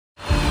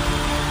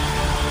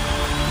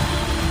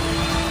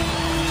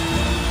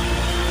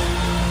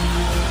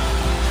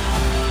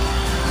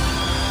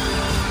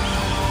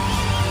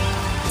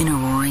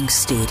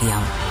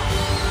stadium.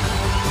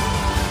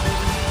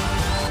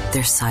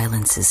 Their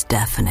silence is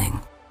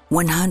deafening.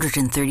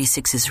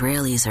 136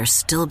 Israelis are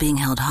still being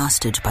held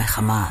hostage by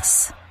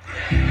Hamas.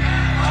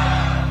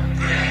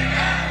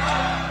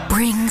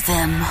 Bring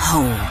them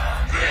home.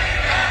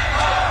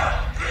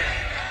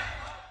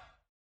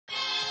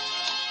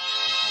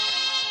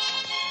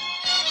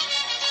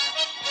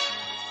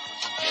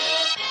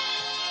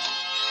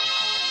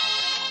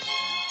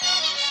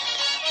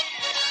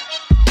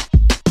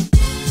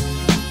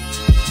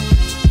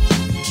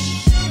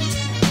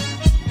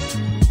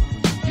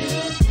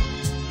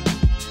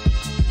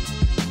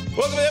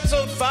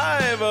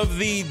 Of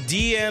the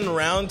DN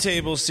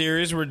Roundtable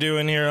series we're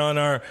doing here on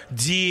our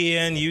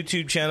DN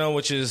YouTube channel,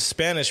 which is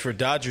Spanish for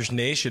Dodgers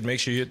Nation. Make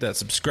sure you hit that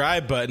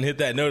subscribe button, hit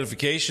that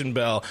notification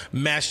bell,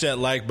 mash that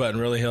like button.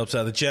 Really helps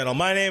out the channel.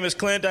 My name is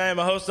Clint. I am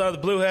a host on the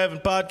Blue Heaven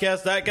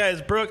podcast. That guy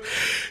is Brook.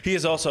 He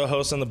is also a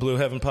host on the Blue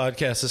Heaven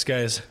podcast. This guy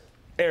is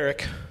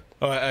Eric.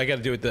 Oh, I got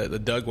to do it the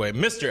Doug way.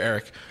 Mr.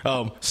 Eric.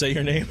 Say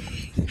your name.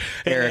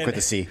 Eric with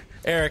a C.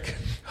 Eric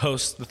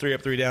hosts the 3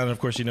 Up, 3 Down, and of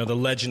course, you know, the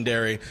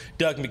legendary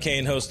Doug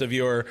McCain, host of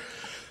your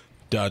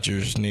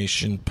Dodgers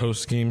Nation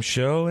post-game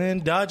show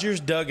and Dodgers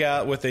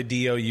Dugout with a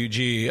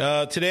D-O-U-G.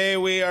 Today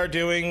we are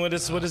doing, what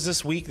is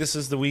this week? This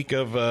is the week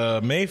of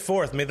May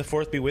 4th. May the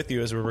 4th be with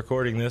you as we're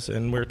recording this,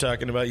 and we're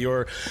talking about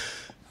your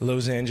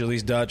Los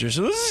Angeles Dodgers.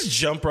 So let's just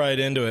jump right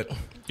into it.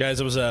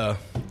 Guys, I was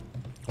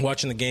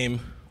watching the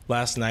game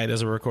last night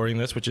as we're recording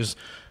this, which is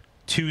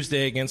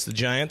Tuesday against the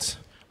Giants.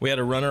 We had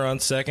a runner on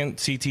second.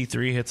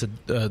 CT3 hits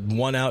a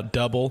one-out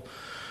double.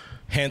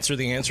 Hanser,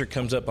 the answer,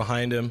 comes up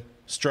behind him,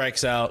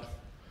 strikes out.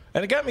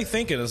 And it got me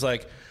thinking, it's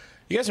like,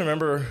 you guys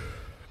remember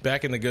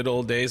back in the good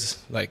old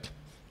days, like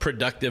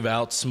productive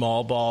out,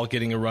 small ball,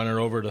 getting a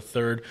runner over to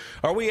third?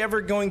 Are we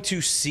ever going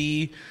to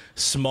see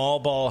small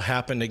ball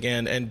happen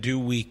again, and do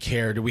we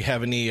care? Do we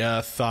have any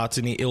thoughts,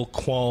 any ill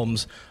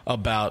qualms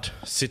about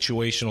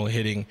situational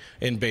hitting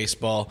in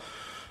baseball?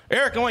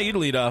 Eric, I want you to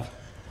lead off.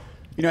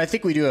 You know, I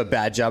think we do a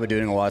bad job of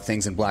doing a lot of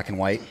things in black and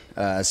white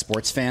as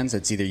sports fans.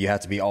 It's either you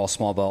have to be all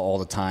small ball all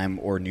the time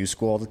or new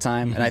school all the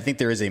time. Mm-hmm. And I think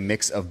there is a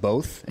mix of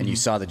both. And you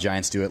saw the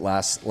Giants do it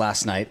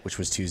last night, which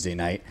was Tuesday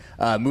night.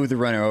 Move the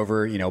runner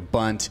over,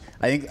 bunt.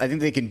 I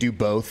think they can do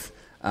both.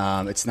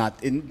 It's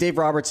not Dave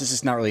Roberts is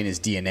just not really in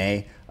his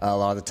DNA. A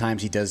lot of the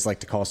times he does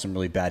like to call some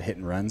really bad hit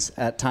and runs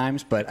at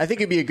times. But I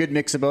think it'd be a good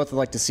mix of both. I'd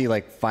like to see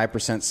like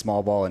 5%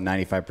 small ball and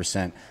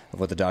 95% of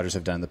what the Dodgers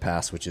have done in the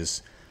past, which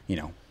is,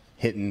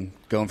 hitting,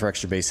 going for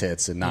extra base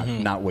hits, and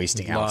not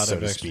wasting outs, so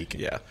to speak.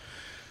 Yeah.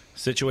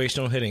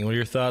 Situational hitting. What are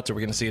your thoughts? Are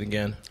we going to see it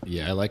again?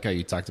 Yeah, I like how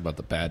you talked about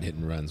the bad hit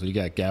and runs. When you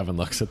got Gavin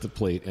Lux at the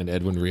plate and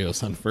Edwin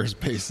Rios on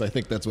first base, I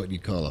think that's what you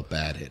call a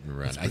bad hit and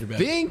run. I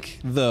think,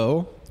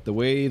 though, the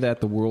way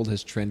that the world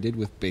has trended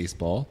with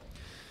baseball,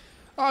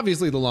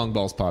 obviously the long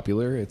ball's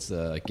popular. It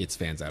gets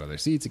fans out of their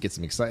seats. It gets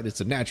them excited.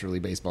 So naturally,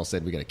 baseball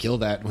said, we got to kill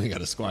that. We got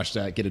to squash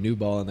that. Get a new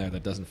ball in there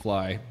that doesn't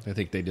fly. I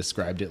think they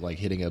described it like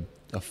hitting a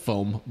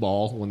foam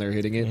ball when they're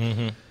hitting it.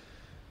 Mm-hmm.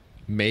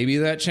 Maybe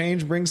that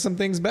change brings some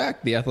things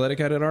back. The Athletic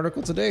had an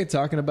article today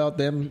talking about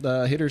them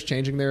hitters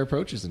changing their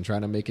approaches and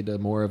trying to make it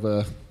more of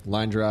a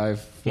line drive,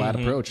 flat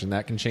approach, and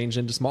that can change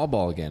into small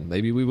ball again.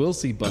 Maybe we will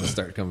see bunts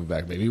start coming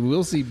back. Maybe we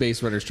will see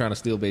base runners trying to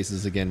steal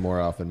bases again more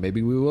often.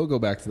 Maybe we will go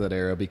back to that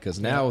era because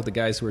now the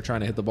guys who are trying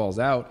to hit the balls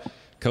out,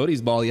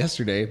 Cody's ball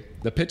yesterday,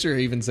 the pitcher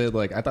even said,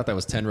 I thought that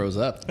was 10 rows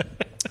up.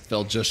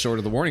 Fell just short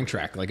of the warning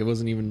track. It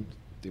wasn't even...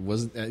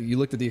 you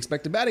looked at the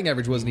expected batting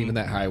average, wasn't even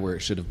that high where it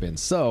should have been.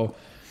 So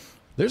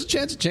there's a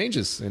chance it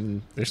changes,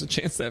 and there's a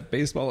chance that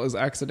baseball is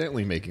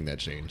accidentally making that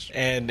change.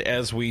 And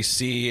as we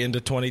see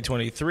into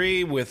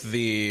 2023 with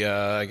the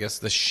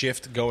the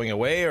shift going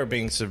away or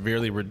being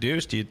severely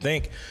reduced, you'd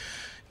think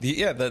the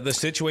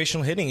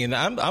situational hitting, and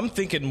I'm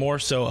thinking more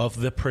so of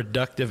the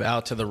productive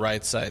out to the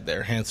right side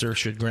there. Hanser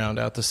should ground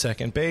out to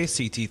second base.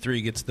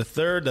 CT3 gets the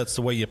third. That's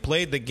the way you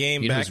played the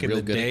game back in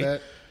the day.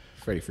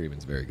 Freddie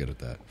Freeman's very good at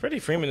that. Freddie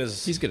Freeman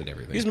he's good at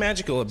everything. He's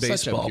magical at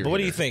baseball. But what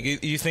do you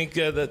think? You think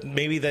that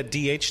maybe that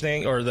DH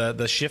thing or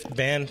the shift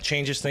ban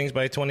changes things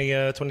by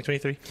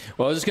 2023?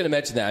 Well, I was just going to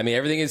mention that. I mean,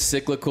 everything is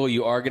cyclical.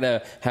 You are going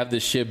to have the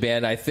shift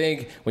ban. I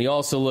think when you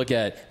also look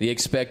at the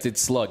expected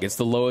slug, it's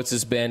the lowest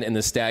it's been in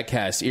the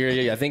StatCast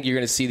area. I think you're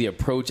going to see the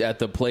approach at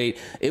the plate.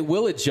 It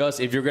will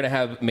adjust if you're going to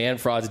have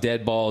Manfred's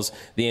dead balls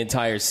the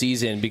entire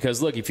season. Because,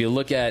 look, if you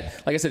look at,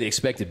 like I said, the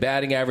expected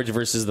batting average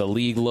versus the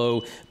league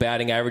low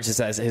batting average, it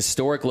has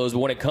historic lows. But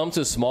when it comes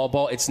to small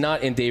ball, it's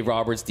not in Dave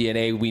Roberts'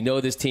 DNA. We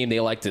know this team, they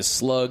like to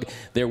slug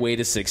their way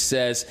to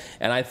success.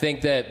 And I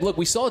think that, look,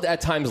 we saw it at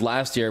times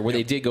last year where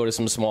they did go to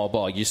some small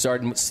ball. You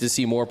started to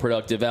see more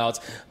productive outs.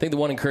 I think the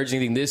one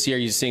encouraging thing this year,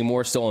 you're seeing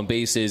more stolen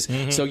bases.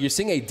 So you're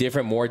seeing a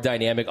different, more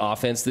dynamic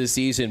offense this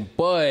season.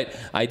 But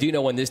I do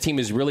know when this team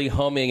is really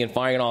humming and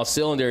firing on all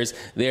cylinders,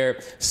 they're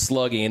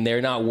slugging and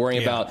they're not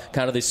worrying about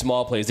kind of the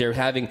small plays. They're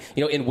having,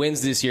 in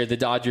wins this year, the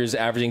Dodgers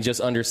averaging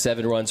just under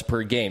 7 runs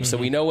per game. So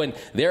we know when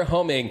they're they're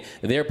humming,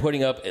 they're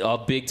putting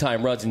up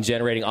big-time runs and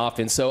generating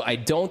offense. So I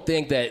don't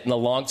think that in the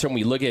long term,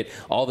 we look at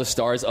all the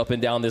stars up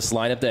and down this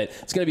lineup, that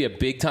it's going to be a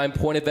big-time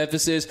point of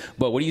emphasis.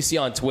 But what do you see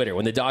on Twitter?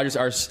 When the Dodgers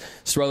are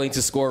struggling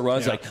to score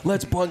runs, like,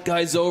 let's bunt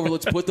guys over,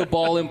 let's put the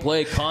ball in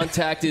play,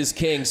 contact is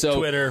king. So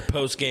Twitter,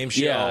 post-game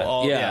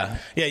show. Yeah,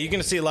 you're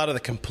going to see a lot of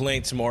the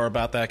complaints more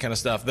about that kind of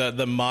stuff,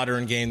 the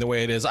modern game, the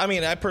way it is. I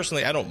mean, I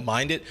don't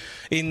mind it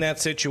in that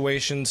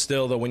situation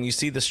still, though. When you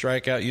see the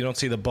strikeout, you don't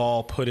see the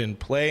ball put in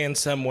play in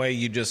some way.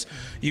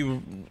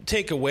 You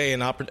take away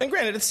an opportunity. And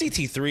granted, it's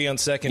CT3 on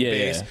second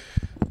base. Yeah.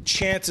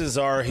 Chances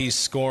are he's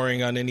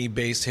scoring on any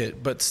base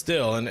hit, but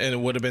still, and it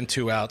would have been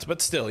 2 outs.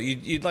 But still,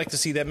 you'd like to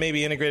see that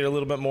maybe integrated a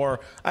little bit more.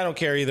 I don't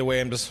care either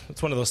way.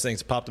 It's one of those things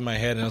that popped in my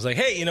head, and I was like,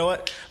 hey, you know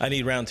what? I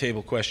need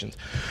roundtable questions.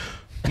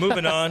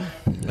 Moving on,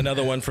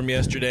 another one from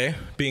yesterday,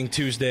 being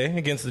Tuesday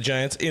against the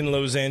Giants in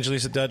Los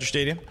Angeles at Dodger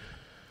Stadium.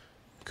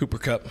 Cooper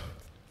Kupp,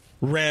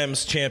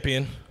 Rams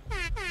champion,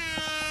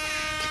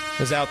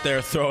 was out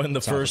there throwing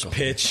the first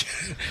pitch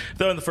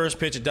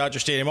at Dodger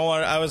Stadium.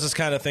 I was just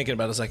kind of thinking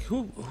about it. I was like,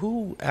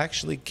 who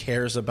actually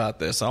cares about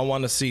this? I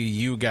want to see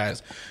you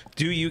guys.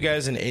 Do you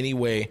guys in any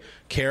way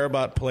care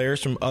about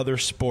players from other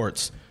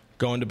sports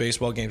going to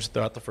baseball games to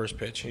throw out the first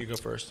pitch? You go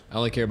first. I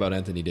only care about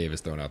Anthony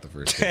Davis throwing out the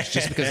first pitch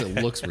just because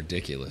it looks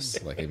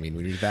ridiculous. Like, I mean,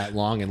 when you're that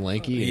long and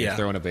lanky and you're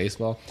throwing a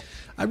baseball.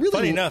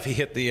 Funny enough, he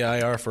hit the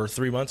IR for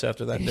 3 months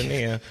after that, didn't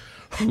he? Yeah.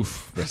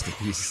 Oof, rest in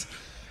peace.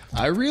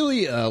 I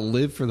really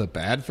live for the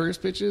bad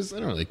first pitches. I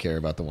don't really care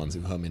about the ones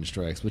who hum in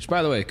strikes, which,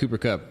 by the way, Cooper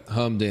Kupp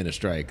hummed in a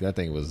strike. That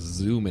thing was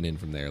zooming in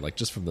from there. Like,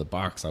 just from the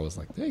box, I was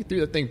like, hey, he threw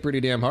that thing pretty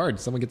damn hard.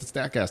 Someone get the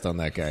StatCast on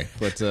that guy.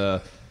 But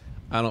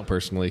I don't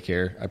personally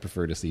care. I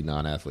prefer to see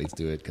non-athletes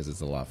do it because it's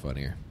a lot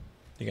funnier.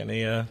 You got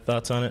any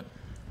thoughts on it?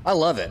 I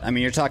love it. I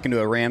mean, you're talking to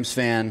a Rams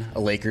fan, a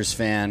Lakers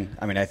fan.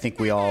 I mean, I think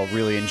we all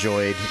really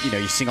enjoyed,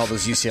 you seeing all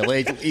those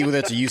UCLA, whether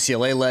it's a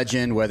UCLA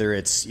legend, whether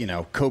it's,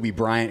 Kobe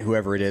Bryant,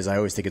 whoever it is. I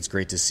always think it's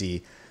great to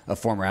see a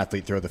former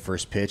athlete throw the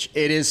first pitch.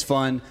 It is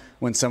fun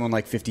when someone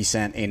like 50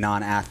 Cent, a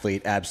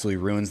non-athlete,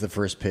 absolutely ruins the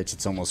first pitch.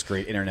 It's almost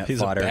great internet fodder.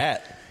 He's a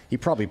bat. He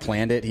probably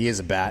planned it. He is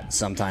a bat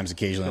sometimes,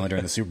 occasionally, only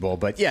during the Super Bowl.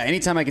 But, yeah,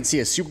 anytime I can see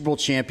a Super Bowl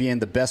champion,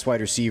 the best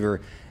wide receiver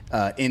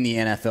in the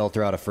NFL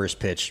throw out a first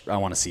pitch, I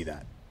want to see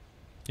that.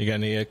 You got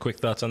any quick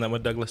thoughts on that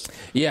one, Douglas?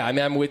 Yeah, I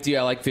mean, I'm with you.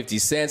 I like 50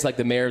 Cent, like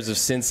the mayors of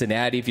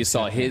Cincinnati, if you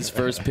saw his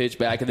first pitch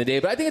back in the day.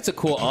 But I think it's a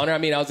cool honor. I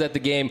mean, I was at the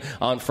game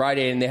on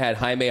Friday, and they had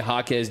Jaime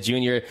Jaquez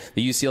Jr.,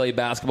 the UCLA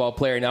basketball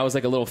player, and I was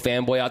like a little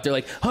fanboy out there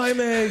like,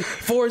 Jaime,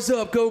 fours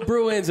up, go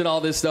Bruins, and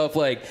all this stuff,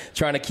 like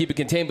trying to keep it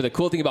contained. But the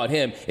cool thing about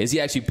him is he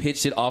actually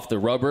pitched it off the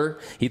rubber.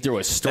 He threw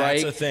a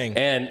strike. That's a thing.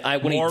 And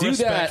when he do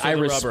that, I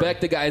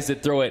respect the guys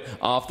that throw it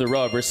off the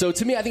rubber. So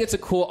to me, I think it's a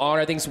cool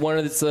honor. I think it's one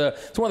of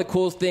the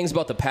coolest things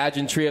about the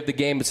pageantry of the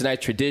game. It's a nice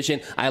tradition.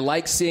 I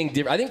like seeing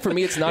different. I think for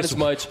me, it's not as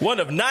much. One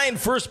of 9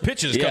 first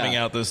pitches coming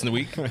out this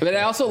week. But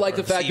I also like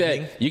the fact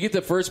that you get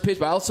the first pitch,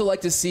 but I also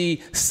like to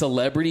see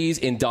celebrities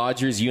in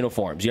Dodgers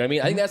uniforms. You know what I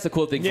mean? I think that's the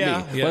cool thing for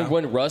me. Yeah.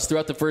 When Russ threw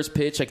out the first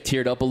pitch, I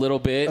teared up a little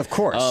bit. Of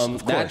course.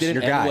 That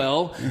didn't end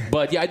well.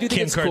 But yeah, I do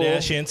think it's cool. Kim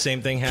Kardashian,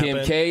 same thing happened.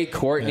 Kim K,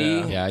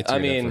 Courtney. Yeah, I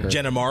mean,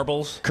 Jenna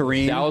Marbles.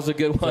 Kareem. That was a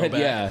good one.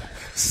 Yeah.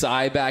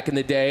 Cy back in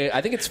the day.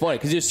 I think it's funny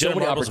because there's so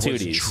many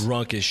opportunities. Was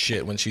drunk as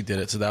shit when she did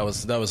it, so that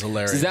was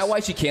hilarious. Is that why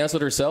she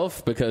canceled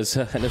herself? Because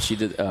I know she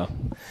did.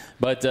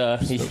 But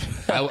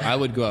I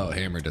would go out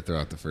hammered to throw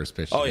out the first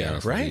pitch. Oh yeah,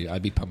 right.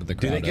 I'd be pumping the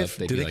crowd up.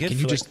 They'd be like, "Can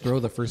you just throw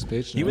the first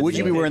pitch?" Would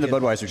you be wearing the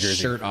Budweiser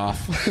jersey? Shirt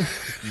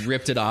off,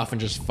 ripped it off,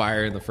 and just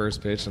firing the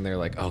first pitch. And they're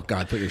like, "Oh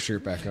God, put your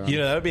shirt back on."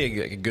 That would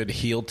be a good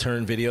heel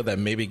turn video that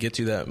maybe gets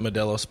you that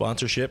Modelo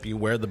sponsorship. You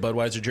wear the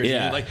Budweiser jersey,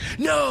 and you're like,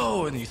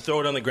 "No!" and you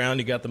throw it on the ground.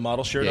 You got the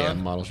model shirt on. Yeah,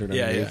 model shirt on.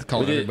 Yeah.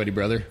 Calling everybody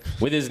brother.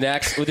 With his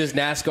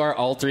NASCAR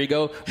alter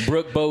ego,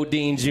 Brook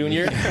Bodine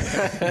Jr.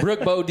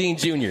 Brook Bodine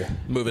Jr.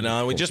 Moving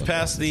on, we just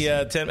passed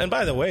the 10. And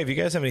by the way, if you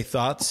guys have any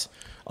thoughts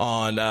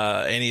on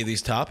any of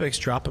these topics,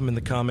 drop them in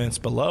the comments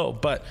below.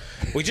 But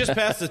we just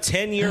passed the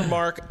 10-year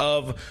mark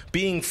of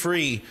being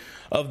free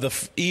of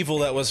the evil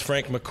that was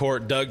Frank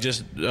McCourt. Doug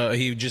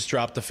just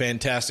dropped a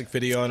fantastic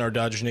video on our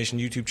Dodgers Nation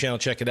YouTube channel.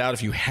 Check it out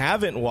if you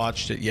haven't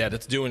watched it yet.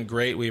 It's doing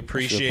great. We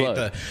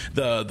appreciate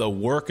the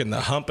work and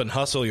the hump and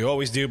hustle you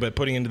always do, but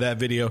putting into that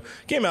video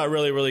came out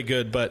really, really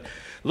good. But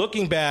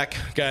looking back,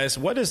 guys,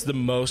 what is the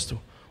most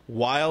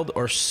wild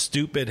or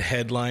stupid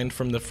headline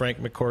from the Frank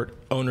McCourt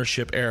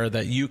ownership era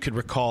that you could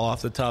recall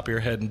off the top of your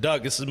head? And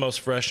Doug, this is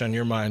most fresh on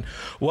your mind.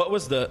 What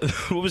was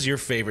your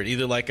favorite?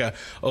 Either like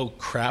oh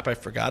crap, I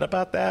forgot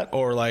about that,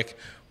 or like,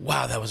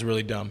 wow, that was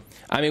really dumb.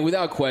 I mean,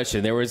 without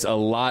question, there was a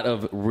lot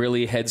of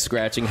really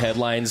head-scratching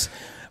headlines.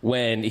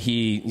 when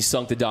he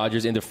sunk the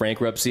Dodgers into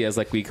bankruptcy, as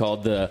like we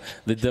called the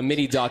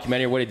mini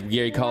documentary. What did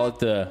Gary call it?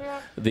 The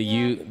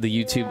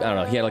YouTube. I don't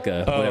know. He had like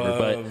a whatever.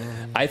 But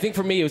I think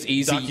for me it was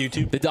easy.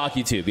 Doc-YouTube? The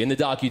docu-tube. In the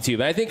docu-tube.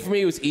 And I think for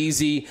me it was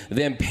easy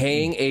them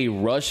paying a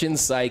Russian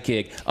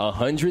psychic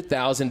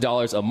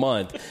 $100,000 a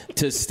month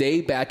to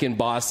stay back in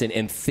Boston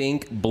and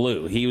think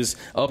blue. He was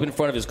up in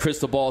front of his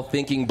crystal ball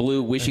thinking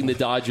blue, wishing the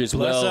Dodgers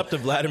well. Up to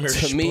Vladimir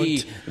To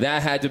me,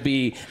 that had to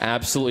be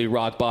absolutely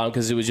rock bottom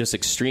because it was just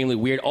extremely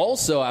weird.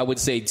 Also, I would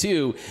say,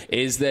 too,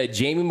 is that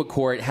Jamie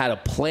McCourt had a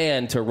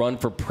plan to run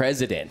for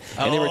president.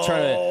 And they were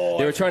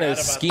trying to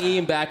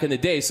scheme back in the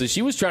day. So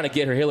she was trying to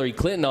get her Hillary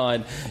Clinton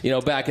on,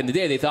 back in the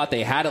day. They thought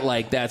they had it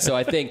like that. So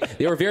I think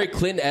they were very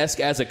Clinton-esque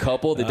as a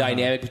couple, the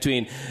dynamic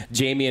between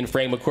Jamie and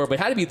Frank McCourt. But it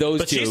had to be those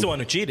two. But she's the one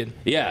who cheated.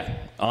 Yeah.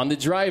 On the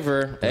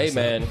driver. Hey,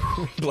 man.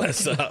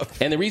 Bless up.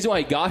 And the reason why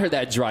I got her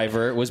that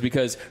driver was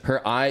because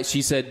her eyes,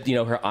 she said,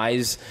 her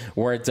eyes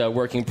weren't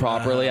working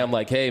properly. I'm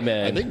like, hey,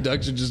 man. I think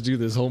Doug should just do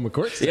this whole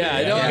McCourt thing. Yeah,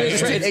 I know.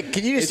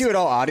 Can you just do it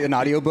all an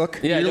audiobook?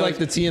 Yeah, You're like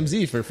the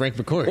TMZ for Frank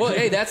McCourt. Well,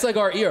 hey, that's like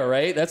our era,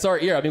 right? That's our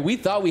era. I mean, we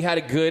thought we had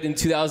it good in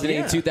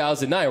 2008,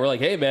 2009. We're like,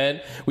 hey,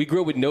 man, we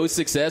grew up with no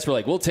success. We're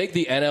like, we'll take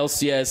the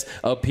NLCS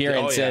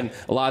appearance and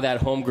a lot of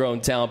that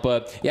homegrown talent.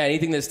 But, yeah,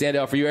 anything that stand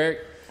out for you,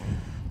 Eric?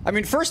 I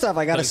mean, first off,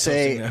 I got to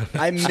say,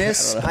 I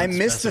miss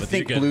the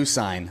Think Blue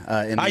sign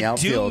in the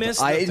outfield.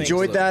 I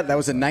enjoyed that. That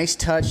was a nice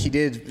touch. He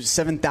did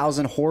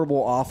 7,000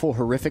 horrible, awful,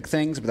 horrific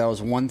things, but that was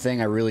one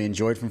thing I really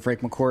enjoyed from Frank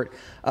McCourt.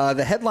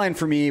 The headline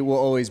for me will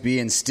always be,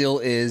 and still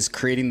is,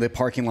 creating the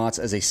parking lots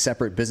as a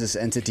separate business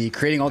entity,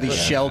 creating all these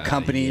shell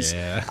companies.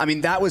 Yeah. I mean,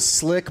 that was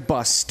slick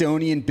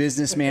Bostonian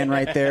businessman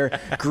right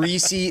there.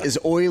 Greasy, as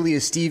oily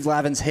as Steve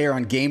Lavin's hair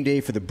on game day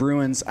for the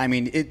Bruins. I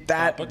mean,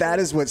 that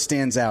is what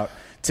stands out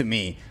to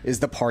me, is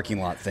the parking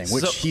lot thing,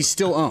 which he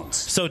still owns.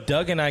 So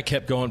Doug and I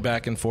kept going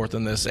back and forth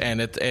on this, is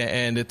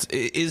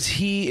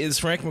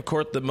Frank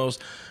McCourt the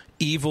most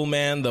evil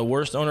man, the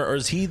worst owner, or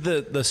is he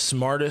the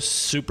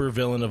smartest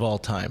supervillain of all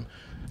time?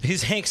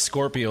 He's Hank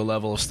Scorpio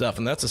level of stuff,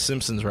 and that's a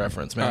Simpsons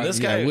reference, man. This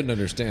guy, I wouldn't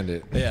understand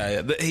it.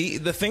 Yeah,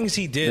 the things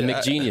he did. The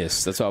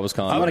McGenius, that's what I was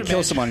calling. I'm going to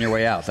kill someone on your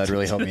way out. That'd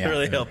really help me out.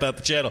 Really help out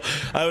the channel.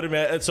 I would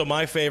imagine. So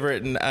my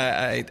favorite, and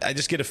I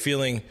just get a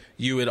feeling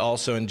you would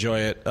also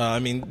enjoy it. I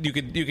mean, you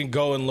can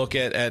go and look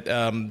at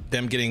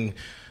them getting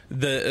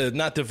the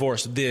not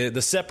divorced,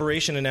 the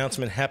separation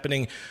announcement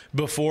happening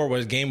before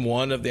was Game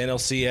 1 of the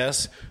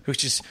NLCS,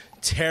 which is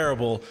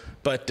terrible.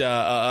 But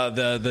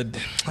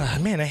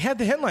man, I had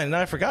the headline and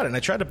I forgot it. And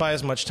I tried to buy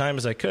as much time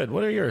as I could.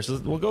 What are yours?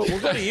 We'll go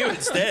to you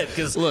instead,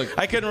 because look,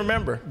 I couldn't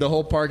remember the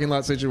whole parking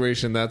lot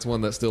situation. That's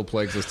one that still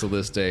plagues us to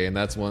this day, and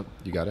that's one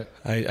you got it.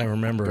 I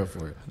remember. Go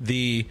for it.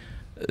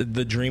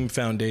 The Dream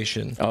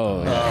Foundation.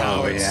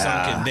 How it's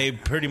sunken. They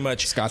pretty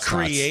much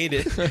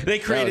created. They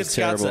created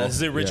Scott Stotts.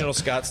 The original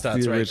Scott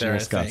Stotts right there.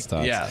 Scott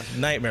Stotts. Yeah,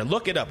 nightmare.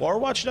 Look it up or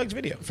watch Doug's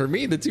video. For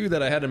me, the two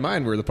that I had in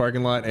mind were the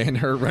parking lot and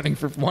her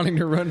wanting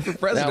to run for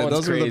president.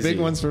 Those were the big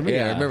ones for me.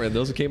 Yeah. I remember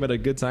those came at a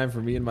good time for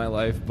me in my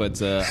life.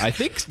 But I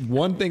think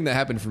one thing that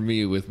happened for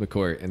me with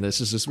McCourt, and this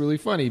is just really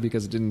funny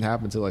because it didn't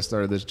happen until I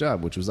started this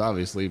job, which was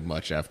obviously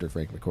much after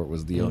Frank McCourt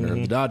was the owner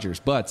of the Dodgers,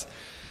 but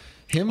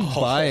him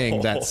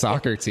buying that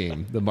soccer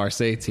team, the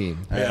Marseille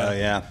team.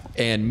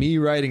 And me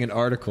writing an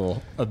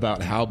article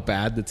about how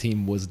bad the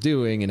team was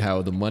doing and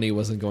how the money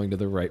wasn't going to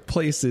the right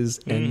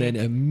places, and then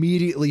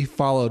immediately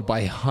followed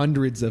by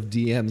hundreds of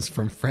DMs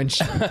from French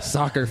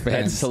soccer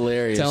fans. That's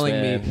hilarious,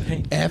 telling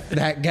me, F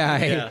that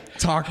guy,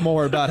 talk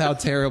more about how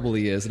terrible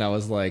he is. And I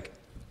was like,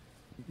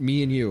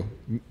 me and you,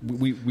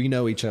 we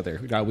know each other.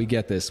 We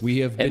get this. We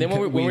have. And then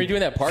when we're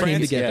doing that party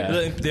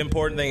together, the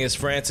important thing is,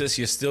 Francis,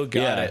 you still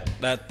got it.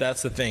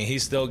 That's the thing. He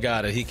still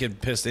got it. He could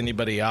piss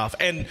anybody off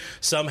and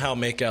somehow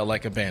make out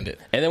like a bandit.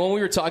 And then when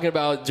we were talking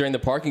about during the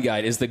parking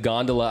guide is the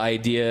gondola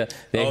idea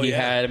that he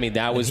had. I mean,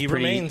 that was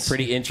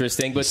pretty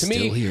interesting. But to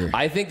me,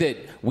 I think that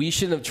we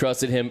shouldn't have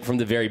trusted him from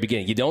the very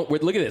beginning. You don't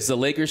look at this, the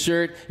Lakers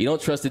shirt. You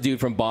don't trust a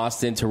dude from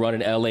Boston to run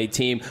an LA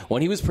team.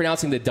 When he was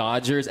pronouncing the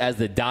Dodgers as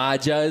the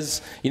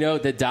Dodgers,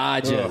 the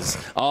Dodgers.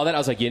 All that, I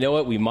was like, you know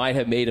what? We might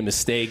have made a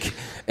mistake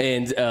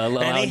and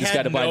allowed this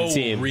guy to buy the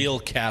team. Real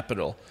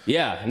capital.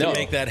 Yeah, no. To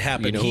make that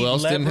happen. You know who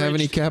else didn't have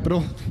any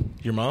capital?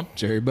 Your mom?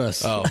 Jerry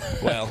Buss. Oh,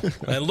 well.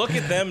 And look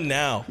at them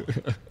now.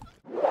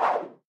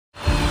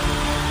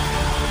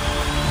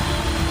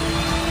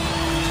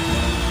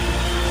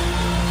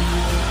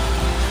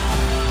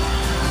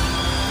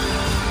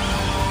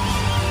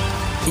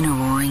 In a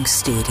roaring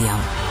stadium,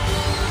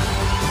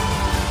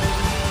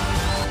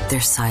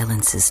 their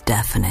silence is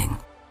deafening.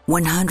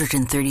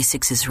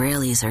 136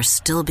 Israelis are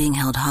still being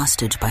held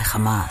hostage by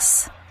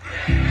Hamas.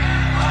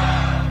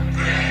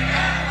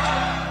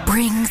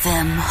 Bring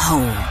them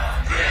home.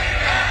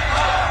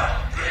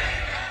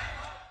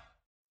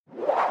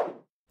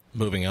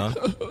 Moving on.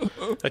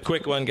 A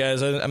quick one,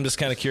 guys. I'm just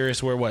kind of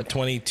curious. We're,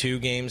 22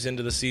 games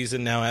into the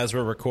season now as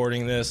we're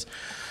recording this.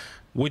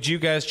 Would you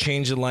guys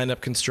change the lineup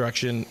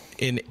construction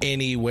in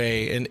any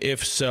way? And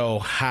if so,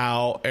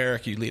 how?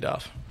 Eric, you lead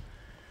off.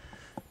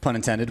 Pun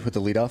intended with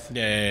the leadoff.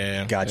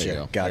 Yeah.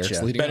 Gotcha.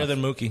 Better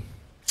than Mookie.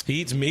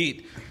 He eats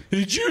meat.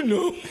 Did you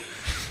know?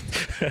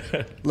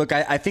 Look,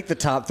 I think the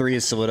top 3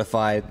 is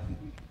solidified.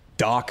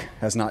 Doc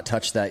has not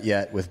touched that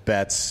yet with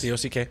Betts.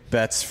 DOCK.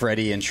 Betts,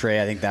 Freddie, and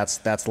Trey. I think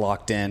that's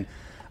locked in.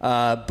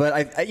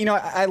 But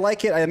I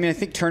like it. I mean, I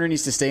think Turner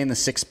needs to stay in the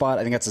 6th spot.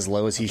 I think that's as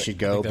low as he should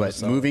go.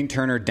 But moving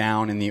Turner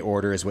down in the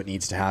order is what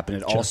needs to happen.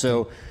 It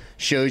also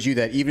shows you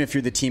that even if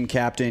you're the team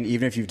captain,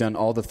 even if you've done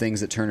all the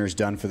things that Turner's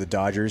done for the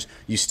Dodgers,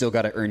 you still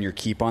got to earn your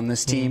keep on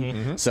this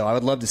team. So I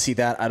would love to see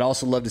that. I'd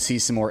also love to see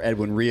some more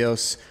Edwin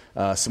Rios,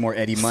 some more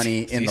Eddie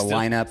Money in the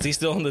lineup. Is he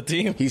still on the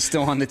team? He's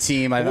still on the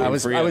team. I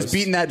was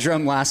beating that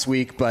drum last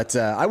week, but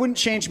I wouldn't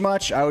change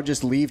much. I would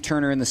just leave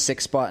Turner in the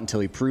 6th spot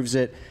until he proves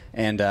it.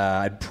 And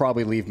I'd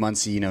probably leave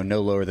Muncy,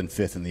 no lower than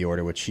 5th in the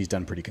order, which he's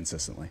done pretty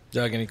consistently.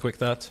 Doug, any quick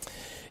thoughts?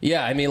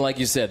 Yeah, I mean, like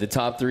you said, the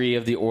top 3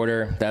 of the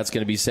order, that's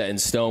going to be set in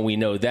stone. We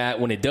know that.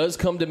 When it does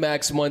come to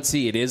Max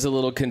Muncy, it is a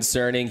little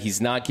concerning.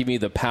 He's not giving you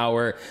the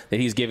power that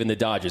he's given the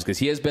Dodgers because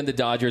he has been the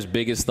Dodgers'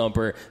 biggest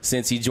thumper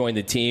since he joined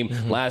the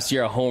team. Last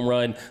year, a home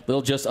run,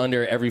 little just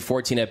under every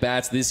 14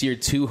 at-bats. This year,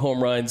 2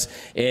 home runs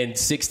and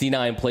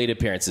 69 plate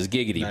appearerances.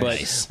 Giggity.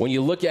 Nice. But when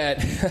you look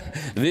at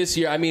this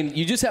year, I mean,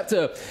 you just have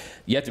to...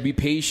 You have to be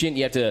patient.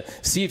 You have to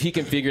see if he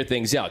can figure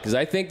things out. Because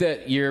I think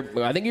that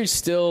you're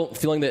still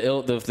feeling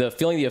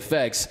the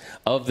effects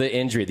of the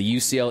injury, the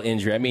UCL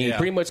injury. I mean, he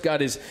pretty much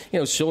got his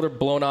shoulder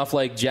blown off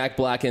like Jack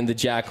Black in The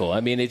Jackal. I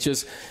mean,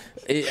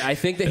 I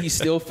think that he's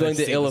still feeling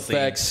the ill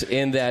effects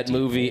in that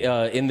movie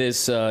in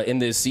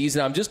this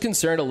season. I'm just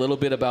concerned a little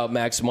bit about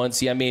Max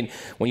Muncy. I mean,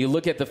 when you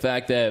look at the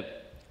fact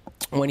that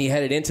when he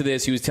headed into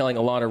this, he was telling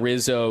Alana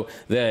Rizzo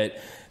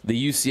that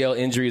the UCL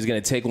injury is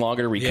going to take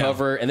longer to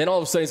recover. And then all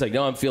of a sudden he's like,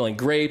 no, I'm feeling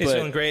great. He's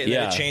feeling great. And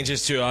then it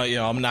changes to,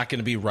 I'm not going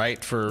to be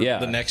right for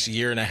the next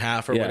year and a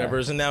half or whatever.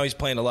 And now he's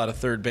playing a lot of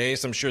third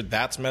base. I'm sure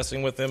that's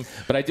messing with him.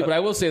 But I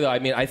will say, though, I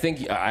mean, I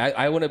think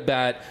I want to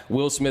bat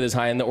Will Smith as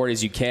high in the order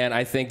as you can.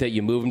 I think that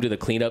you move him to the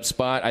cleanup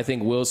spot. I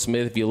think Will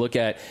Smith, if you look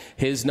at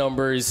his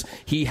numbers,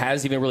 he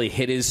hasn't even really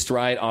hit his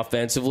stride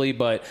offensively.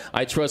 But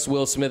I trust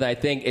Will Smith. I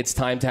think it's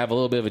time to have a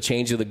little bit of a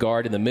change of the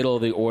guard in the middle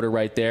of the order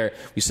right there.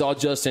 We saw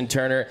Justin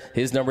Turner.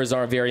 His numbers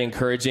aren't very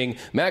encouraging.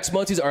 Max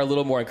Muncy's are a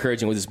little more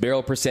encouraging with his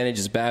barrel percentage,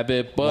 his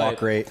BABIP,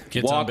 but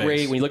walk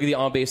rate, when you look at the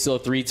on-base, still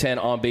 310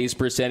 on-base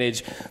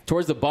percentage.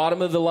 Towards the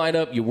bottom of the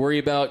lineup, you worry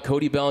about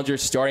Cody Bellinger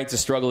starting to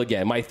struggle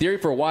again. My theory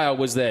for a while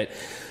was that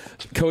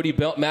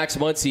Max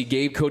Muncy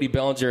gave Cody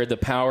Bellinger the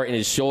power in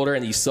his shoulder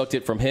and he sucked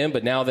it from him,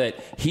 but now that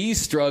he's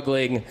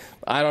struggling,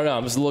 I don't know.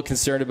 I'm just a little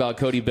concerned about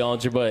Cody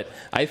Bellinger, but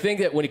I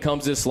think that when it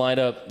comes to this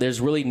lineup, there's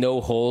really no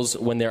holes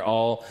when they're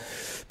all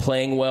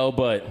playing well,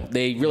 but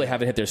they really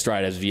haven't hit their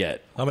stride as of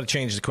yet. I'm going to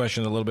change the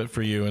question a little bit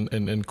for you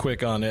and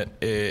quick on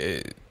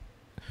it.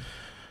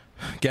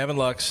 Gavin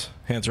Lux,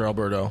 Hanser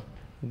Alberto,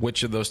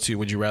 which of those two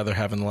would you rather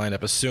have in the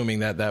lineup, assuming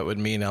that would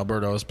mean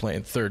Alberto is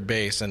playing third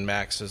base and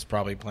Max is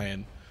probably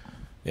playing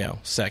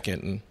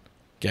second and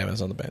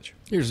Gavin's on the bench?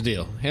 Here's the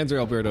deal. Hanser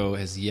Alberto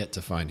has yet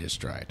to find his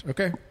stride.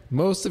 Okay?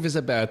 Most of his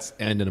at-bats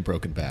end in a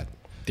broken bat.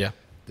 Yeah.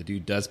 The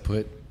dude does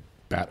put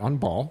bat on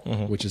ball,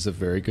 which is a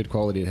very good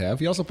quality to have.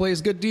 He also plays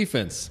good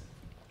defense.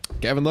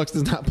 Gavin Lux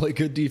does not play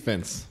good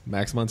defense.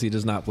 Max Muncy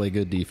does not play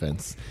good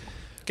defense.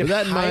 Can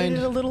that hide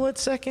it a little at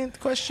second?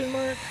 Question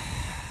mark.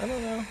 I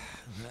don't know.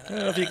 I don't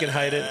know if you can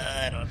hide it.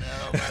 I don't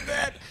know about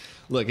that.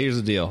 Look, here's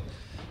the deal.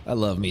 I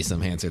love me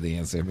some Hanser the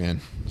Answer, man.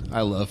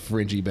 I love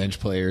fringy bench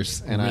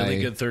players. And really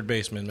good third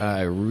baseman, man.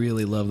 I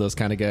really love those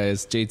kind of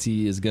guys.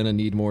 JT is going to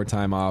need more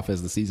time off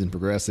as the season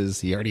progresses.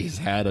 He already has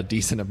had a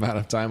decent amount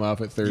of time off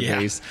at third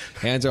base.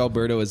 Hanser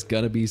Alberto is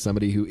going to be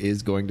somebody who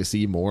is going to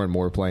see more and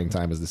more playing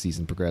time as the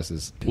season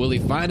progresses. Will he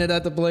find it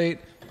at the plate?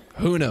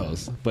 Who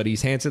knows? But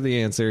he's Hanser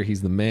the Answer.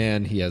 He's the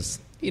man. He has,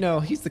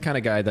 he's the kind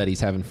of guy that he's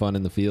having fun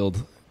in the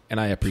field. And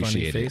I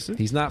appreciate it.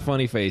 He's not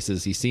funny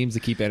faces. He seems to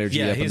keep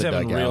energy up in the dugout. He's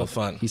having real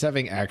fun. He's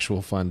having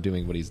actual fun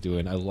doing what he's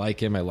doing. I like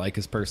him. I like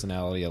his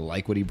personality. I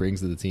like what he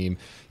brings to the team.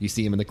 You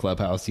see him in the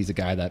clubhouse. He's a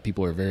guy that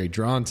people are very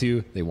drawn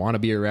to. They want to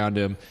be around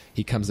him.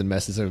 He comes and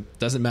messes. It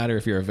doesn't matter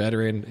if you're a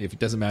veteran. It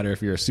doesn't matter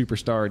if you're a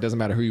superstar. It doesn't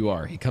matter who you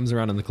are. He comes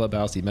around in the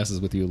clubhouse. He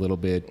messes with you a little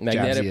bit.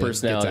 Magnetic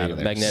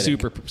personality.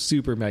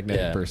 Super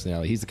magnetic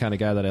personality. He's the kind of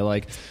guy that I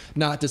like.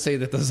 Not to say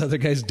that those other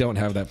guys don't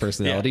have that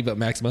personality, but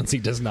Max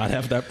Muncy does not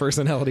have that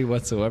personality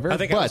whatsoever. I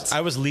think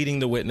I was leading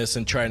the witness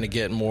and trying to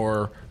get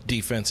more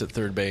defense at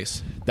third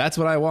base. That's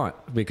what I want,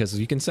 because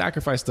you can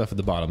sacrifice stuff at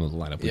the bottom of the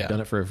lineup. We've done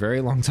it for a very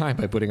long time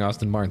by putting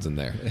Austin Barnes in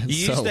there.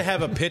 You used to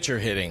have a pitcher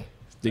hitting.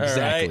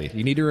 Exactly. Right?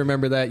 You need to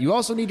remember that. You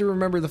also need to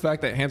remember the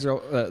fact that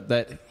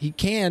that he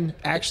can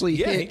actually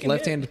hit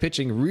left-handed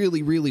pitching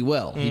really, really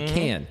well. He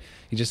can.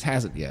 He just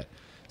hasn't yet.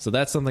 So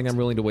that's something I'm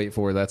willing to wait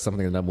for. That's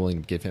something that I'm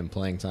willing to give him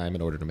playing time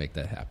in order to make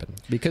that happen.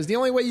 Because the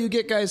only way you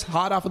get guys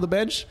hot off of the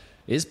bench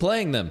is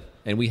playing them.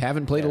 And we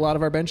haven't played a lot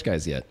of our bench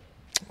guys yet.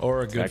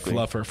 Or a good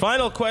fluffer.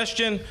 Final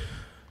question.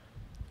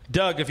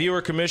 Doug, if you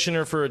were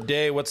commissioner for a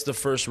day, what's the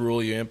first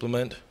rule you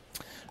implement?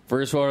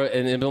 First one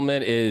in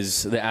implement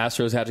is the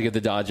Astros have to give the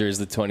Dodgers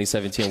the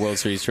 2017 World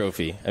Series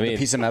trophy. I mean, a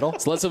piece of metal?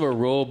 It's less of a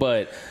rule,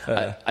 but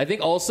I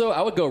think also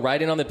I would go right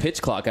in on the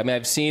pitch clock. I mean,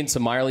 I've seen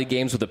some minor league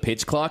games with a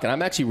pitch clock, and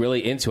I'm actually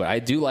really into it. I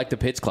do like the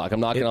pitch clock. I'm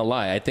not going to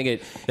lie. I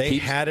think They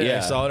had it. Yeah. I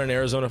saw it in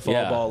Arizona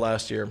fall ball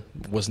last year.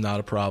 Was not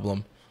a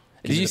problem.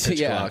 Did you see?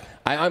 Yeah.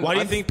 Why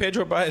do you think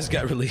Pedro Baez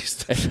got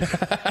released?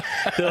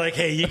 They're like,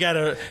 hey, you got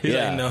to. He's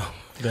like, no.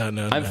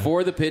 I'm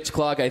for the pitch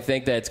clock. I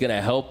think that's going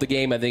to help the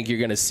game. I think you're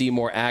going to see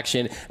more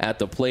action at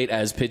the plate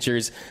as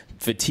pitchers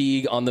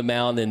fatigue on the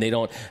mound and they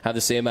don't have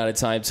the same amount of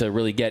time to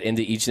really get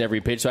into each and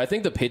every pitch. So I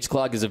think the pitch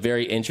clock is a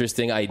very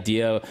interesting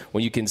idea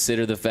when you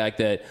consider the fact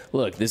that,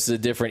 look, this is a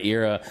different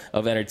era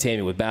of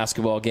entertainment with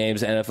basketball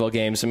games, NFL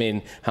games. I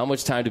mean, how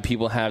much time do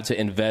people have to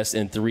invest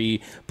in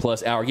 3+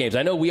 hour games?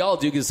 I know we all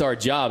do because it's our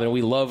job and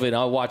we love it.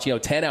 I'll watch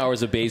 10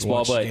 hours of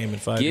baseball, but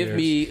give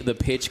me the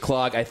pitch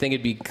clock. I think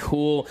it'd be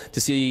cool to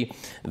see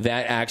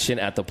that action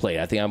at the plate.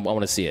 I think I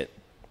want to see it.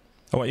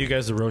 I want you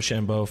guys to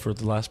Rochambeau for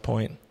the last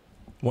point.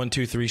 1,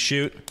 2, 3,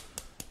 shoot.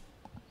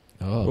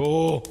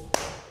 Oh.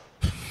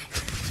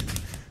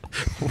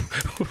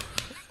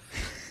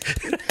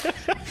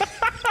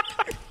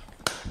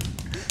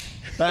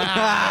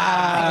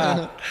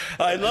 I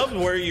love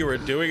where you were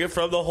doing it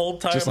from the whole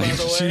time, Just like by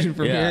the way. shooting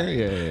from here?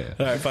 Yeah.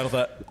 All right, final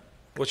thought.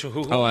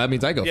 Who? Oh, that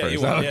means I go first.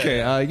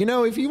 Okay.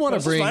 If you want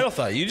to bring... final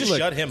thought. You just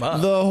shut him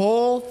up. The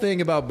whole thing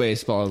about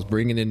baseball is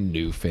bringing in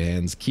new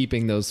fans,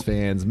 keeping those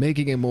fans,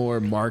 making it more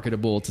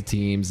marketable to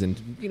teams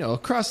and,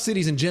 across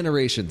cities and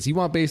generations. You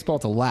want baseball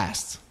to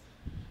last.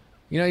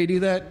 You know how you do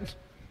that?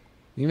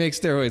 You make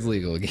steroids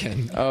legal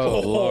again.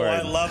 Oh, Lord.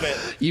 I love it.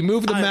 You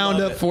move the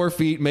mound up 4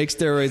 feet, make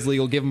steroids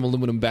legal, give them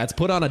aluminum bats,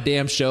 put on a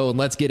damn show, and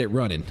let's get it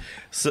running.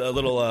 So a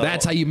little.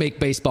 That's how you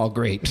make baseball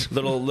great.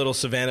 Little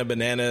Savannah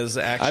Bananas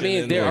action. I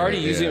mean, they're already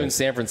using them in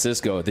San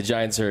Francisco. The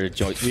Giants are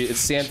it's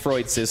San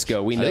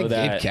Francisco. We know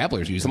that. Gabe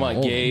Kapler's using them. Come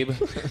on, Gabe.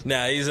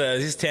 Nah,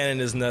 he's tanning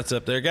his nuts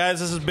up there, guys.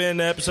 This has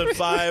been episode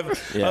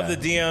 5 of the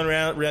Dion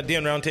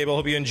Roundtable.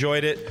 Hope you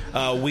enjoyed it.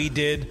 We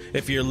did.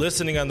 If you're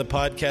listening on the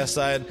podcast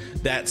side,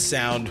 that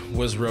sound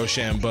was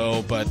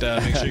Rochambeau, but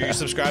make sure you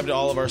subscribe to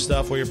all of our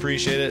stuff. We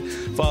appreciate it.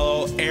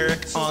 Follow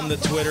Eric on the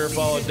Twitter,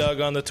 follow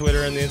Doug on the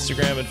Twitter and the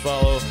Instagram, and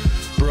follow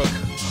Brook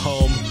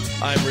home.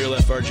 I'm Real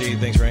FRG.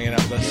 Thanks for hanging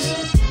out with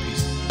us.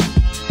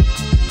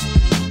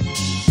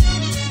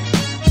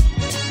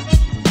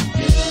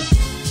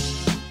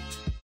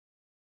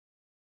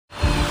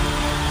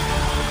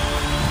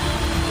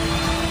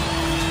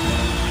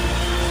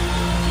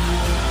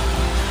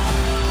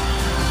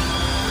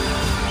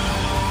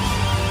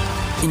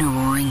 In a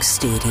roaring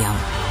stadium,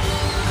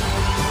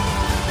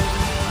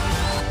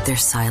 their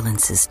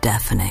silence is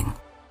deafening.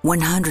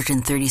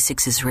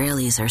 136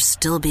 Israelis are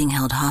still being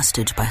held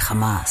hostage by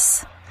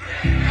Hamas.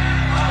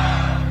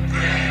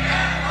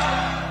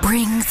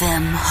 Bring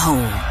them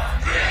home.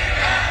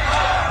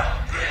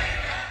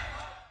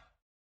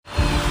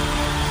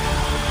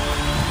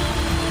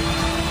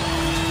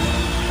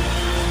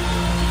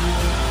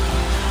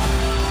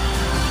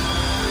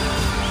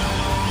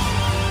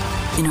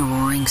 In a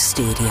roaring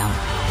stadium,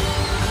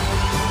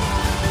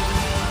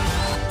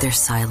 their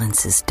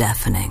silence is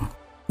deafening.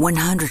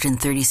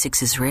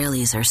 136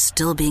 Israelis are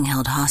still being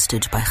held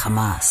hostage by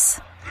Hamas.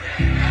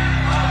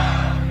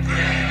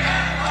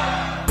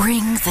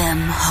 Bring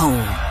them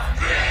home.